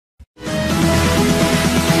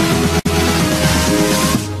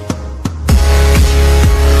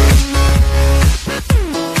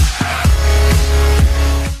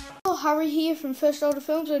from First Order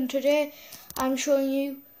Films, and today I'm showing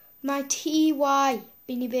you my TY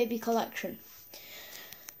Beanie Baby collection.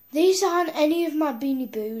 These aren't any of my Beanie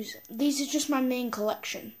Boos, these are just my main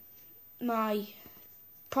collection. My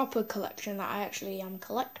proper collection that I actually am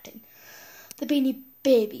collecting. The Beanie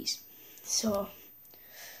Babies. So,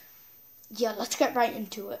 yeah, let's get right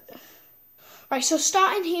into it. Right, so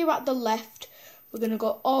starting here at the left, we're going to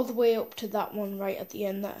go all the way up to that one right at the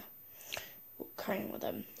end there. We'll carry on with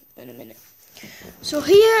them in a minute. So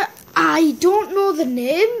here, I don't know the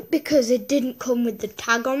name because it didn't come with the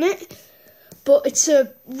tag on it, but it's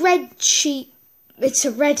a red sheep,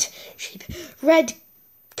 red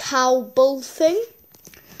cow bull thing.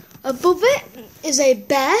 Above it is a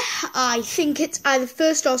bear. I think it's either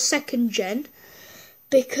first or second gen,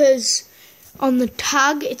 because on the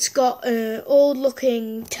tag it's got an old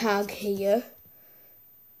looking tag here.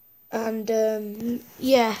 And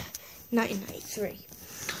yeah, 1993.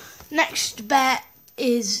 Next bear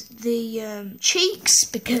is the cheeks,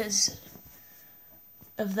 because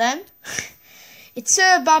of them. It's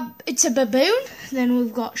a baboon. Then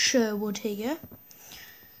we've got Sherwood here.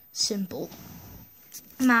 Simple.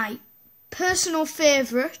 My personal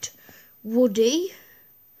favourite, Woody.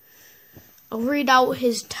 I'll read out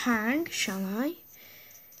his tag, shall I?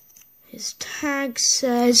 His tag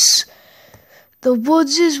says, "The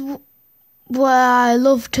woods is where I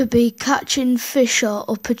love to be, catching fish or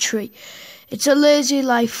up a tree. It's a lazy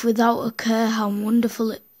life without a care, how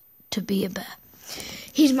wonderful it to be a bear."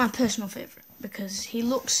 He's my personal favourite because he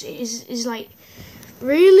looks, is like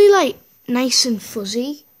really like nice and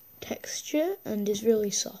fuzzy texture and is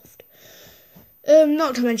really soft.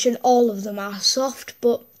 Not to mention all of them are soft,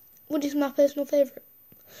 but Woody's my personal favourite.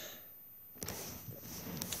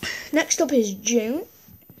 Next up is June.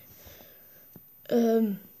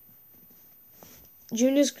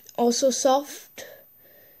 June is also soft.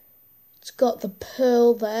 It's got the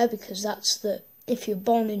pearl there because that's if you're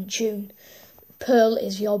born in June, pearl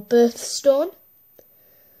is your birthstone.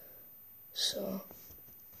 So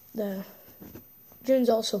there. June's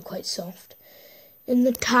also quite soft. In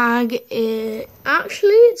the tag,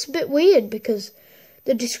 actually it's a bit weird because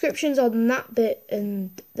the description's on that bit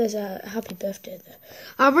and there's a happy birthday there.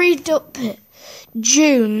 I'll read up it.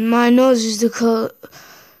 June, my nose is the colour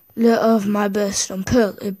of my birthstone.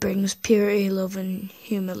 Pearl, it brings purity, love and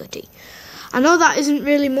humility. I know that isn't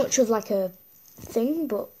really much of like a thing,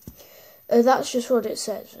 but that's just what it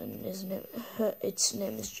says, and isn't it? Its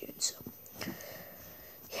name is June, so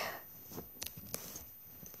yeah.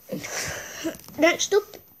 Next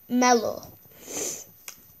up, Mellow.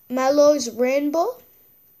 Mellow is rainbow,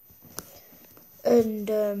 and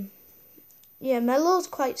yeah, Mellow's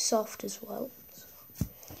quite soft as well. So.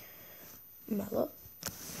 Mellow.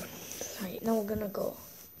 Right, now we're gonna go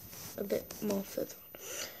a bit more further on.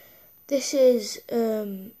 This is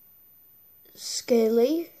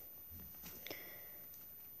Scaly.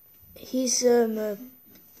 He's a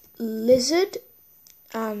lizard,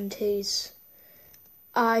 and his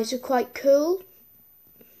eyes are quite cool.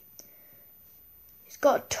 He's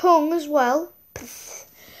got a tongue as well,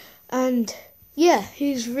 and yeah,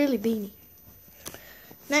 he's really beanie.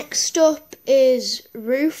 Next up is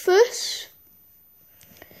Rufus.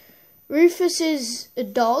 Rufus is a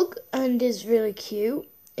dog and is really cute.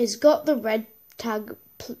 He's got the red tag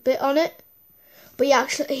bit on it, but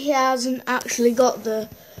he hasn't actually got the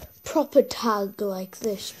proper tag like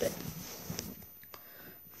this bit.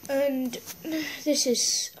 And this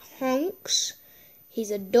is Honks.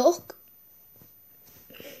 He's a duck.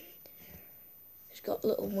 He's got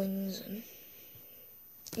little wings and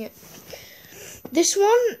yeah. This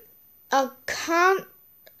one, I can't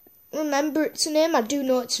remember its name. I do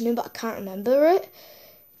know its name, but I can't remember it.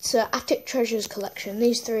 It's an Attic Treasures collection.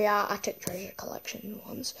 These three are Attic Treasure collection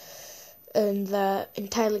ones, and they're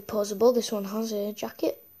entirely posable. This one has a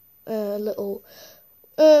jacket, a little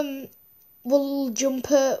wool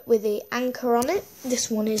jumper with the anchor on it. This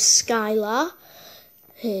one is Skylar.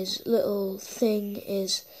 His little thing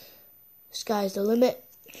is "Sky's the limit,"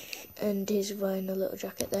 and he's wearing a little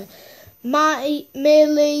jacket there.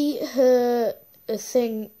 Maylee, her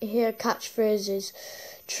thing here, catchphrase is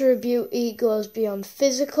 "True beauty goes beyond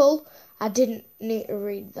physical." I didn't need to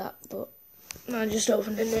read that, but I just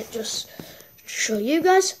opened it just to show you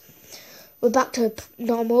guys. We're back to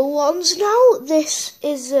normal ones now. This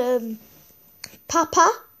is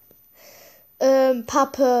Papa.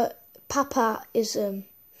 Papa is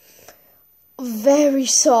very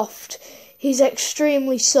soft. He's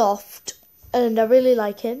extremely soft, and I really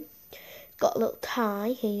like him. Got a little tie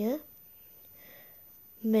here,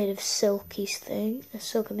 made of silky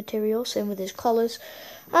material, same with his collars,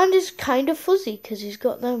 and is kind of fuzzy because he's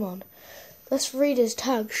got them on. let's read his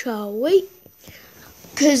tag, shall we?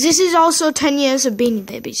 Because this is also 10 years of Beanie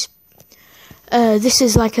Babies. This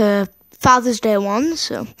is like a Father's Day one,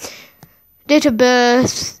 so. Date of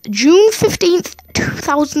birth, June 15th,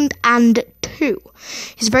 2002.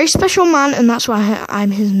 He's a very special man, and that's why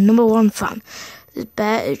I'm his #1 fan. This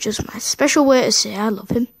bear is just my special way to say I love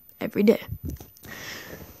him every day.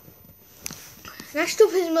 Next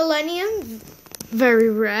up is Millennium. Very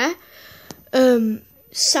rare.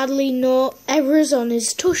 Sadly, no errors on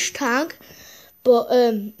his tush tag, but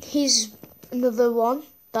he's another one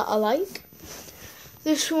that I like.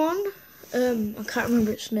 This one, I can't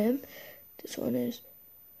remember its name. This one is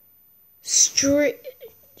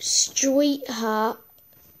Sweetheart.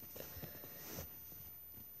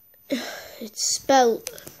 It's spelled.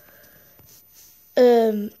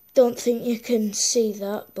 Don't think you can see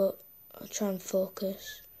that, but I'll try and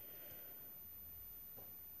focus.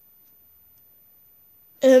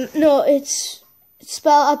 No, it's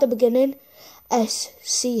spelled at the beginning,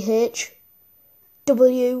 SCHWEET.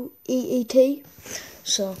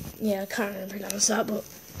 So yeah, I can't really pronounce that, but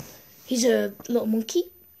he's a little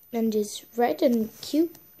monkey and is red and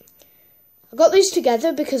cute. I got these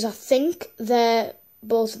together because I think they're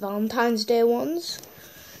both Valentine's Day ones.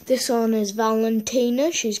 This one is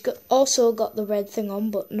Valentina. She's also got the red thing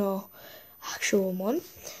on, but no actual one.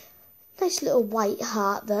 Nice little white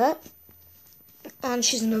heart there. And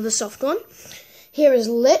she's another soft one. Here is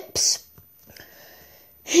Lips.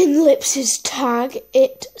 In Lips' tag,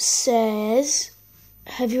 it says,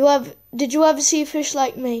 did you ever see a fish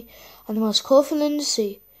like me on the most colourful in the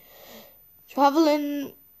sea?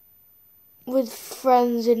 Travelling with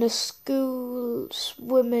friends in a school,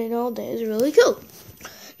 swimming all day is really cool.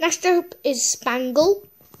 Next up is Spangle.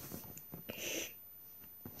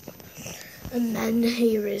 And then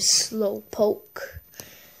here is Slowpoke.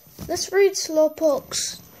 Let's read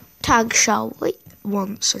Slowpoke's tag, shall we?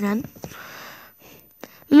 Once again.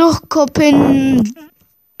 Look up in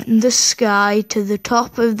the sky to the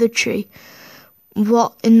top of the tree.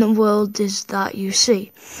 What in the world is that you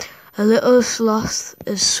see? A little sloth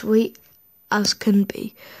as sweet as can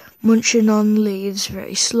be, munching on leaves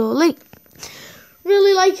very slowly.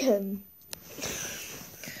 Really like him.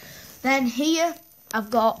 Then here I've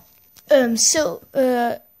got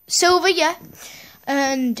Silver, yeah,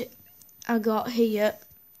 and I got here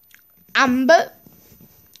Amber.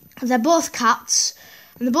 They're both cats,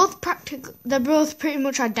 and they're both pretty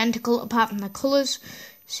much identical apart from their colours.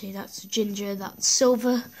 See, that's ginger, that's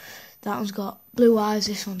silver. That one's got blue eyes.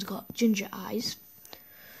 This one's got ginger eyes.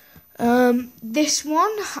 This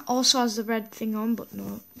one also has the red thing on, but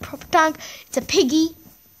no proper tag. It's a piggy,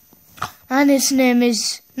 and its name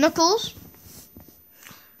is Knuckles.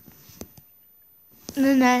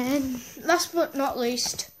 And then, last but not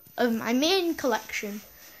least, of my main collection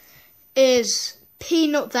is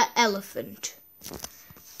Peanut the Elephant.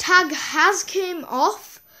 Tag has came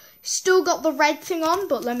off. Still got the red thing on,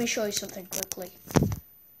 but let me show you something quickly.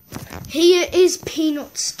 Here is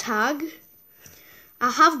Peanut's tag.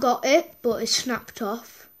 I have got it, but it's snapped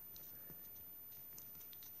off.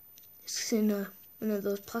 It's in one of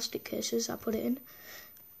those plastic cases I put it in.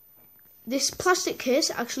 This plastic case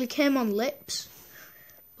actually came on Lips,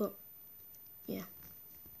 but yeah.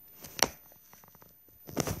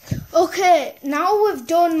 Okay, now we've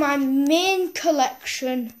done my main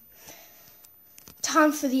collection.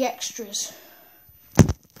 Time for the extras.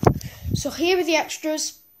 So here are the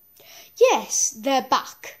extras. Yes, they're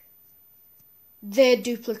back. They're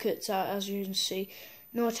duplicates, as you can see.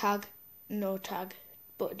 No tag,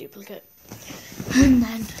 but a duplicate. And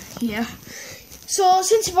then here. So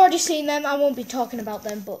since you've already seen them, I won't be talking about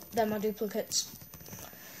them, but they're my duplicates.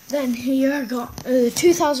 Then here I got the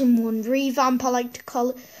 2001 revamp, I like to call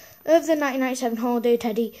it, of the 1997 Holiday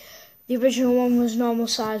Teddy. The original one was normal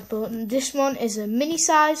size, but this one is a mini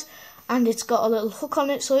size, and it's got a little hook on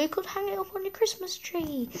it, so you could hang it up on your Christmas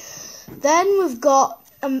tree. Then we've got,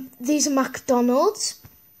 these are McDonald's.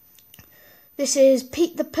 This is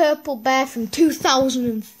Pete the Purple Bear from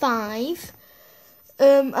 2005.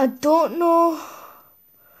 I don't know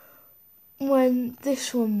when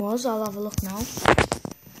this one was. I'll have a look now.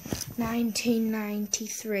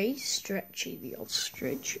 1993. Stretchy, the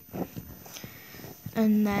ostrich.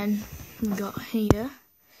 And then we got here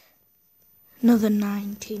another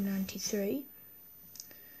 1993.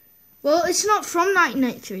 Well, it's not from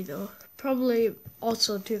 1993 though. Probably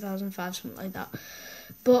also 2005, something like that.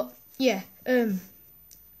 But yeah, the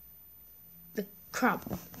crab,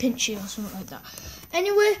 Pinchy or something like that.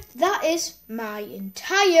 Anyway, that is my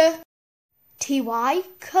entire TY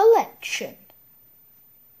collection.